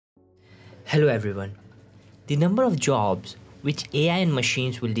Hello everyone. The number of jobs which AI and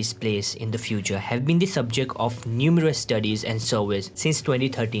machines will displace in the future have been the subject of numerous studies and surveys since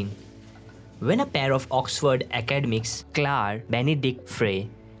 2013. When a pair of Oxford academics, Clare Benedict Frey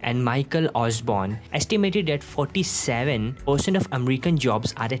and Michael Osborne, estimated that 47% of American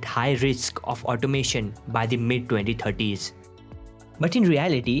jobs are at high risk of automation by the mid-2030s. But in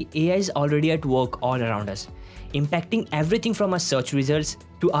reality, AI is already at work all around us, impacting everything from our search results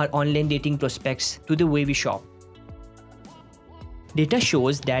to our online dating prospects to the way we shop. Data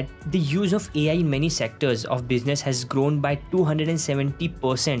shows that the use of AI in many sectors of business has grown by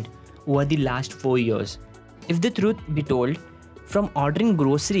 270% over the last 4 years. If the truth be told, from ordering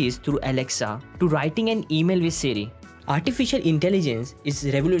groceries through Alexa to writing an email with Siri, artificial intelligence is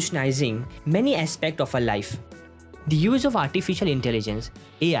revolutionizing many aspects of our life. The use of artificial intelligence,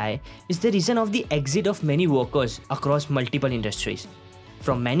 AI, is the reason of the exit of many workers across multiple industries,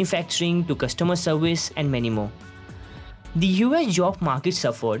 from manufacturing to customer service and many more. The US job market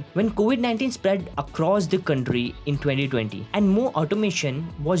suffered when COVID-19 spread across the country in 2020 and more automation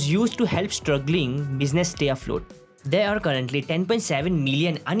was used to help struggling business stay afloat. There are currently 10.7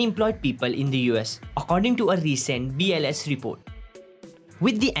 million unemployed people in the US, according to a recent BLS report.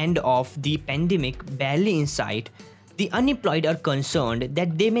 With the end of the pandemic barely in sight, the unemployed are concerned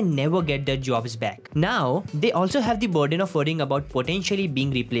that they may never get their jobs back. Now, they also have the burden of worrying about potentially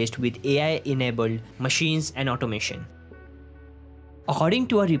being replaced with AI-enabled machines and automation. According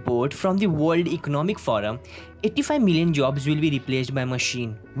to a report from the World Economic Forum, 85 million jobs will be replaced by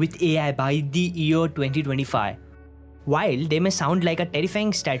machine with AI by the year 2025. While they may sound like a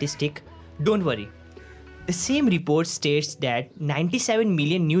terrifying statistic, don't worry. The same report states that 97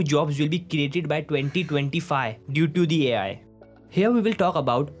 million new jobs will be created by 2025 due to the AI. Here we will talk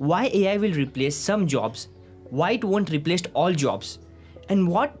about why AI will replace some jobs, why it won't replace all jobs, and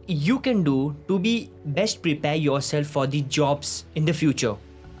what you can do to be best prepare yourself for the jobs in the future.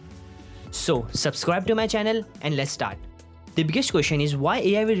 So, subscribe to my channel and let's start. The biggest question is why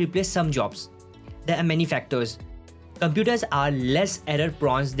AI will replace some jobs. There are many factors. Computers are less error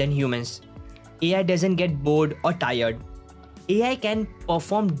prone than humans. AI doesn't get bored or tired. AI can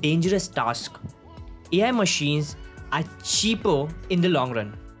perform dangerous tasks. AI machines are cheaper in the long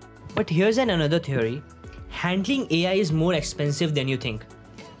run. But here's another theory. Handling AI is more expensive than you think.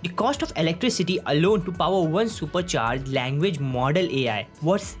 The cost of electricity alone to power one supercharged language model AI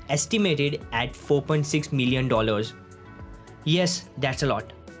was estimated at $4.6 million. Yes, that's a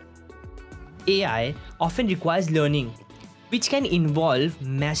lot. AI often requires learning, which can involve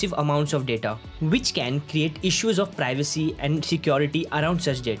massive amounts of data, which can create issues of privacy and security around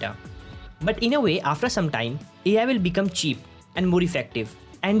such data. But in a way, after some time, AI will become cheap and more effective.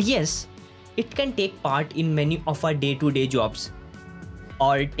 And yes, it can take part in many of our day-to-day jobs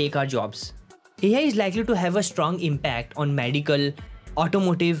or take our jobs. AI is likely to have a strong impact on medical,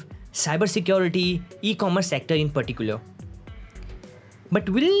 automotive, cybersecurity, e-commerce sector in particular. But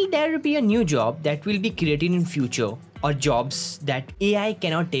will there be a new job that will be created in future or jobs that AI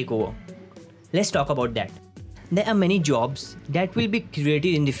cannot take over? Let's talk about that. There are many jobs that will be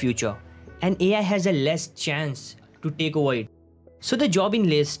created in the future and AI has a less chance to take over it. So the job in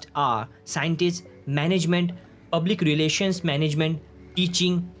list are scientists, management, public relations management,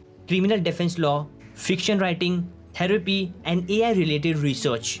 teaching, criminal defense law, fiction writing, therapy, and AI related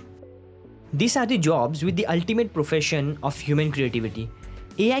research. These are the jobs with the ultimate profession of human creativity.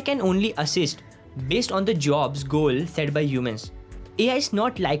 AI can only assist based on the job's goal set by humans. AI is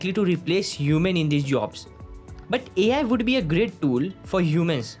not likely to replace human in these jobs, but AI would be a great tool for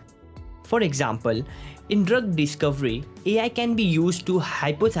humans. For example, in drug discovery, AI can be used to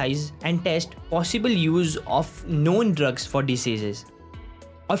hypothesize and test possible use of known drugs for diseases,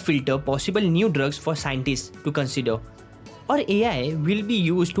 or filter possible new drugs for scientists to consider. Or AI will be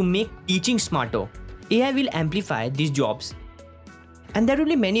used to make teaching smarter. AI will amplify these jobs. And there will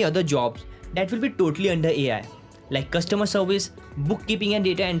be many other jobs that will be totally under AI, like customer service, bookkeeping and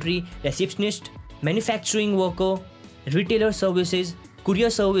data entry, receptionist, manufacturing worker, retailer services, courier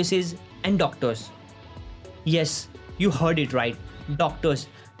services, and doctors. Yes, you heard it right, doctors,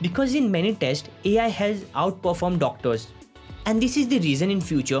 because in many tests, AI has outperformed doctors. And this is the reason in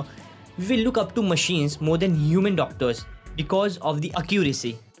future, we will look up to machines more than human doctors because of the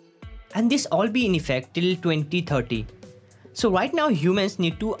accuracy. And this all be in effect till 2030. So right now humans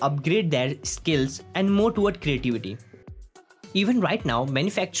need to upgrade their skills and more toward creativity. Even right now,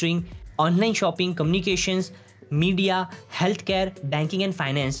 manufacturing, online shopping, communications, media, healthcare, banking and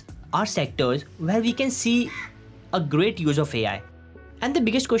finance are sectors where we can see a great use of AI. And the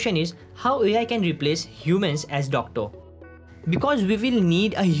biggest question is how AI can replace humans as doctor. Because we will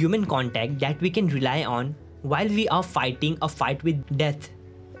need a human contact that we can rely on while we are fighting a fight with death.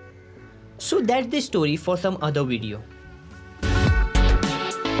 So that's the story for some other video.